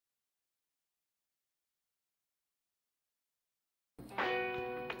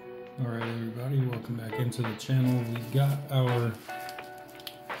Alright everybody, welcome back into the channel. We got our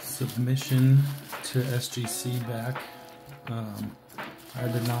submission to SGC back. I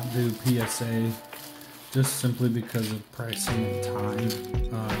did not do PSA just simply because of pricing and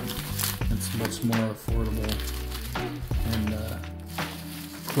time. It's much more affordable and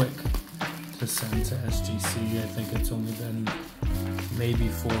quick to send to SGC. I think it's only been maybe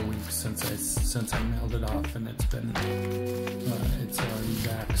 4 weeks since I mailed it off, and it's already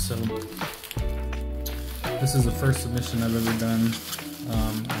back. So this is the first submission I've ever done.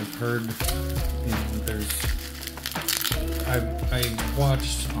 I've heard, I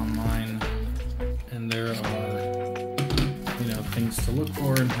watched online, and there are things to look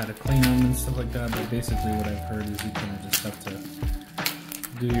for and how to clean them and stuff like that. But basically, what I've heard is you kind of just have to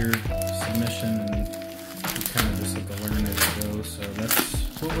do your submission and you kind of just have to learn as you go. So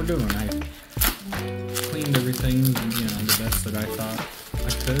that's what we're doing. I cleaned everything, the best that I thought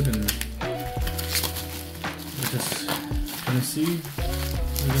I could, and we're just gonna see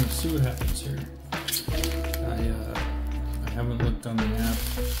what happens here. I haven't looked on the app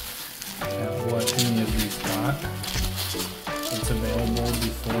at what any of these got. It's available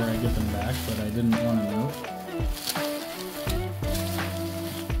before I get them back, but I didn't want to know.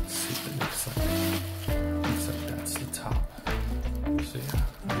 Let's see if it looks like. Looks like that's the top. So yeah.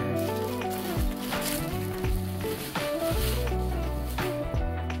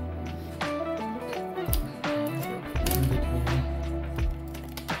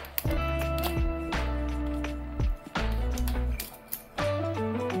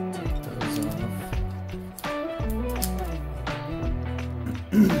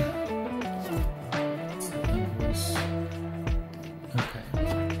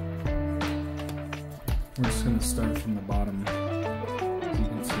 We're just going to start from the bottom. As you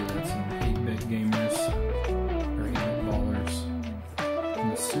can see, that's some 8-bit gamers, or 8-bit ballers.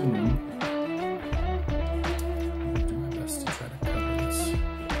 I'm assuming. I'll do my best to try to cover this.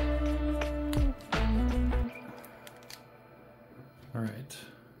 Alright,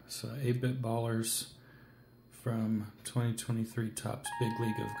 so 8-bit ballers from 2023 Topps Big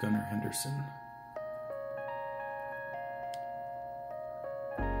League of Gunnar Henderson.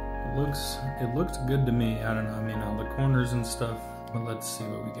 It looks good to me. I don't know, I mean, all the corners and stuff, but let's see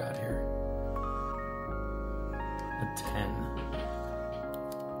what we got here. A 10.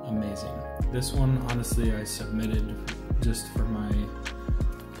 Amazing. This one, honestly, I submitted just for my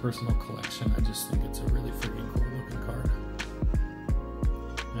personal collection. I just think it's a really freaking cool looking card.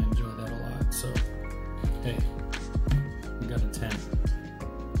 I enjoy that a lot, so hey, we got a 10.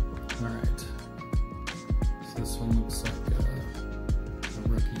 Alright. So this one looks like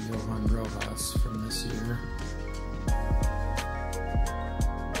rookie Johan Rojas from this year.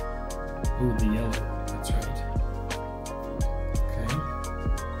 Ooh, the yellow, that's right. Okay.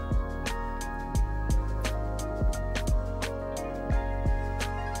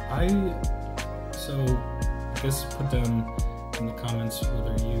 I guess put down in the comments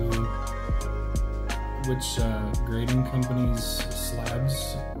which grading company's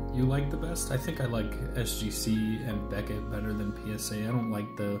slabs you like the best. I think I like SGC and Beckett better than PSA. I don't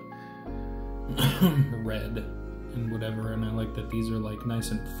like the red and whatever, and I like that these are like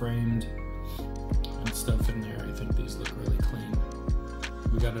nice and framed and stuff in there. I think these look really clean.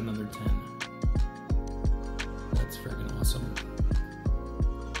 We got another 10. That's friggin' awesome.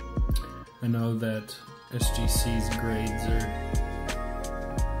 I know that SGC's grades are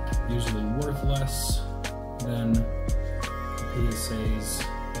usually worth less than PSA's,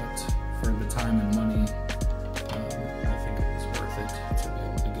 but for the time and money, I think it was worth it to be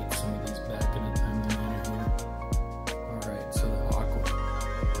able to get some of these back in a timely manner here. Alright, so the aqua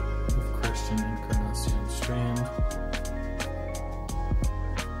with Christian Encarnacion Strand.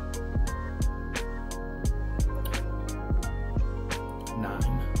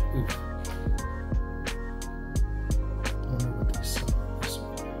 Oof. I wonder what they sell this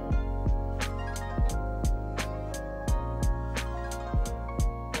one.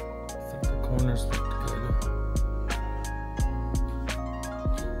 I think the corners looked good.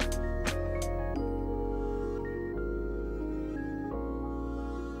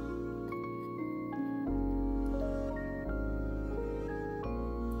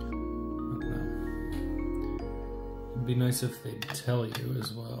 It'd be nice if they'd tell you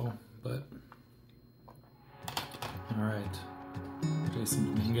as well, but alright.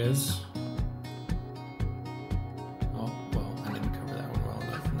 Jason Dominguez. Oh, well, I didn't cover that one well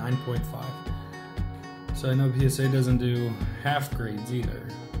enough. 9.5. So I know PSA doesn't do half grades either.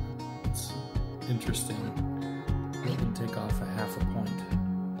 It's interesting. They can take off a half a point.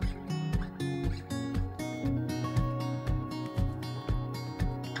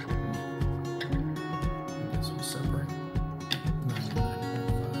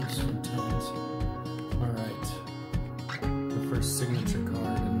 first signature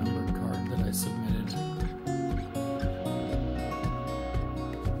card and numbered card that I submitted.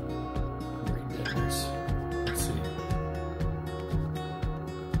 Great diggers. Let's see.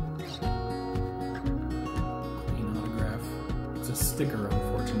 Clean autograph. It's a sticker,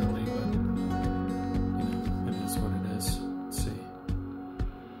 unfortunately, but you know, it is what it is. Let's see.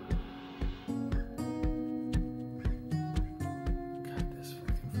 God, this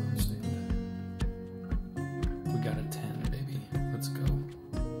freaking phone stand. We got a 10, baby. Let's go.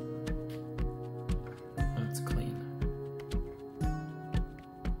 That's clean.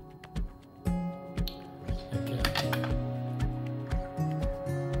 Heck yeah.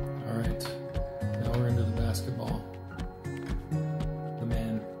 Alright. Now we're into the basketball. The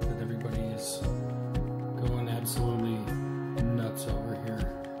man that everybody is going absolutely nuts over here.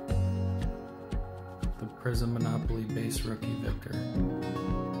 The Prism Monopoly base rookie Victor. I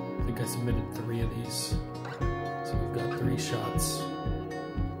think I submitted 3 of these. So we've got 3 shots.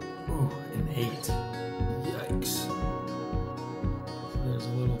 Ooh, an 8. Yikes. So there's a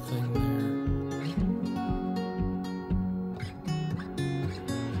little thing there.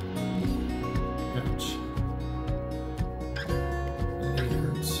 Ouch. That 8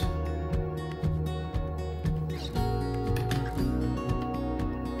 hurts.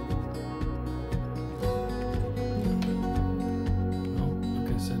 Oh, like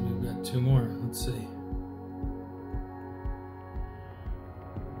I said, we've got 2 more. Let's see.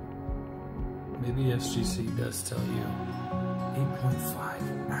 Maybe SGC does tell you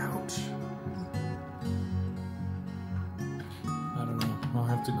 8.5. Ouch. I don't know. I'll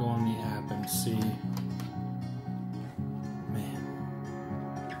have to go on the app and see. Man,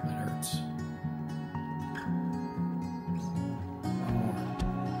 that hurts. One more.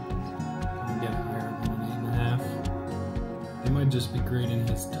 Can we get higher than an 8.5? They might just be grading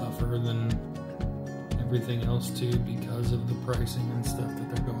his tougher than everything else too because of the pricing and stuff that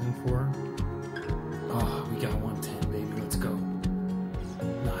they're going for. Oh, we got 110, baby. Let's go.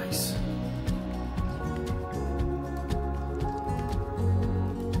 Nice.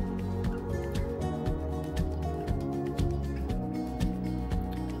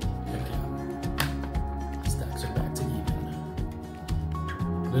 Heck yeah. Stacks are back to even.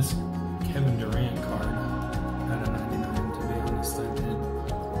 This Kevin Durant card out of 99, to be honest,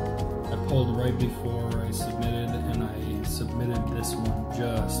 I pulled right before I submitted, and I submitted this one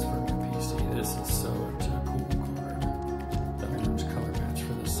just for my PC. This is such a cool card. The orange color match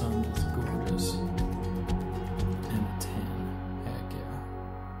for the sun is gorgeous. And a 10. Heck yeah.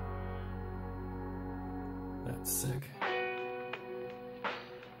 That's sick.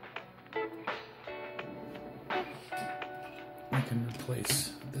 I can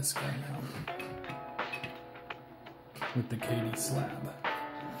replace this guy now with the KD slab.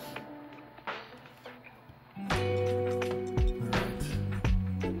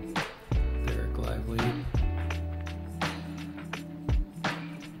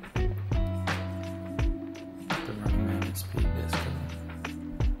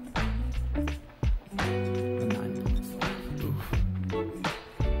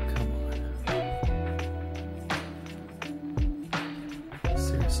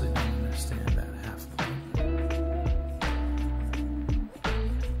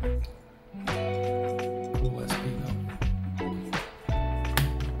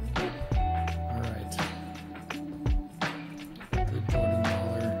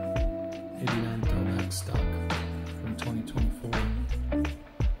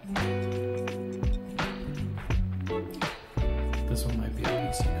 This one might be a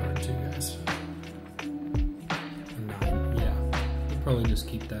PC card too, guys. A 9, yeah. We'll probably just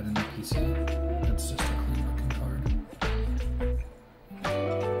keep that in the PC. That's just a clean looking card.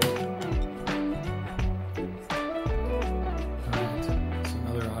 Alright, so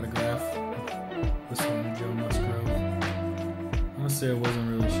another autograph. This one, Joe Musgrove. Honestly, I wasn't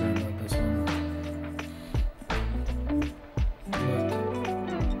really sure about this one.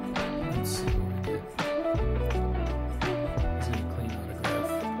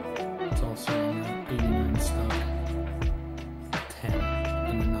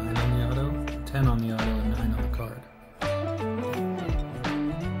 On the auto and 9 on the card.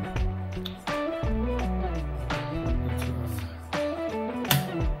 That's rough.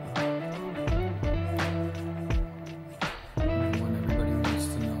 One everybody wants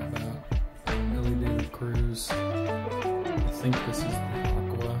to know about. Ellie David Cruz. I think this is the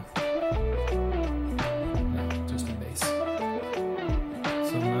Aqua. No, just a base.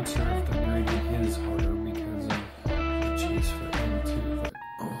 So I'm not sure if they're grading his harder because of the chase for him too, but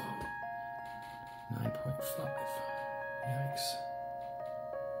 9.5. Yikes.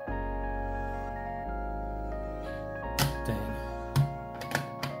 Dang.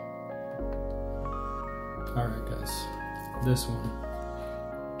 Alright guys, this one.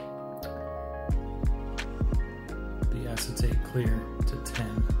 The acetate clear to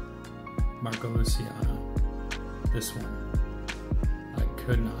 10. Marco Luciano. This one. I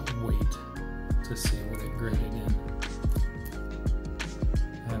could not wait to see what it graded in.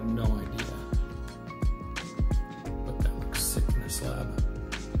 I have no idea. But that looks sick in this lab.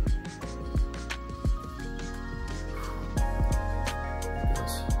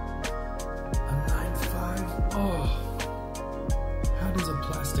 Oh, how does a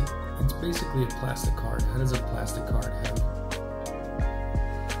plastic, it's basically a plastic card. How does a plastic card have,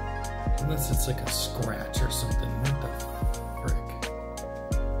 unless it's like a scratch or something, what the frick?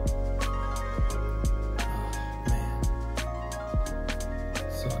 Oh man.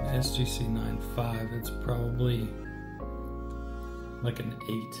 So an SGC 9.5, it's probably like an 8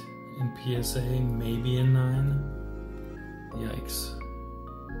 in PSA, maybe a 9. Yikes.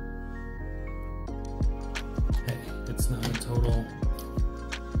 It's not a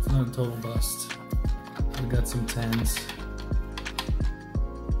total bust. We got some 10s.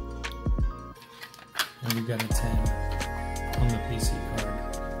 And we got a 10 on the PC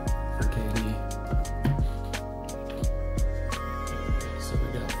card for KD. So we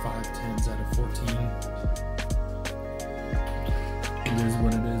got 5 10s out of 14. It is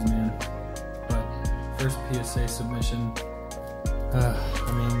what it is, man. But first PSA submission. I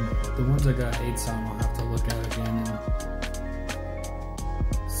mean, the ones I got 8s on, I'll have to look at again and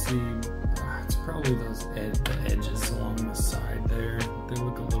see. It's probably those the edges along the side there. They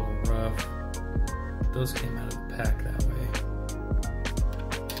look a little rough. Those came out of the pack that way.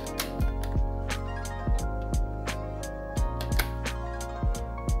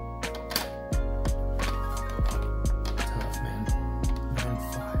 Tough, man.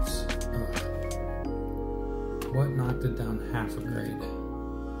 9.5s. Ugh. What knocked it down half a grade?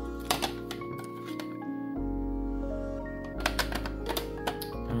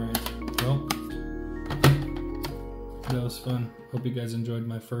 Alright, well, that was fun. Hope you guys enjoyed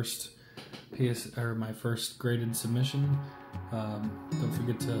my first my first graded submission. Don't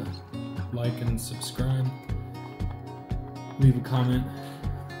forget to like and subscribe. Leave a comment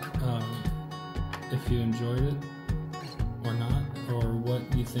if you enjoyed it or not, or what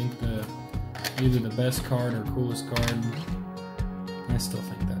you think either the best card or coolest card. I still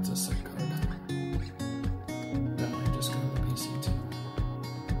think that's a sick card. That might just go to the PC too.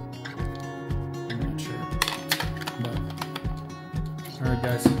 I'm not sure. But alright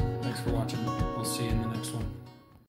guys.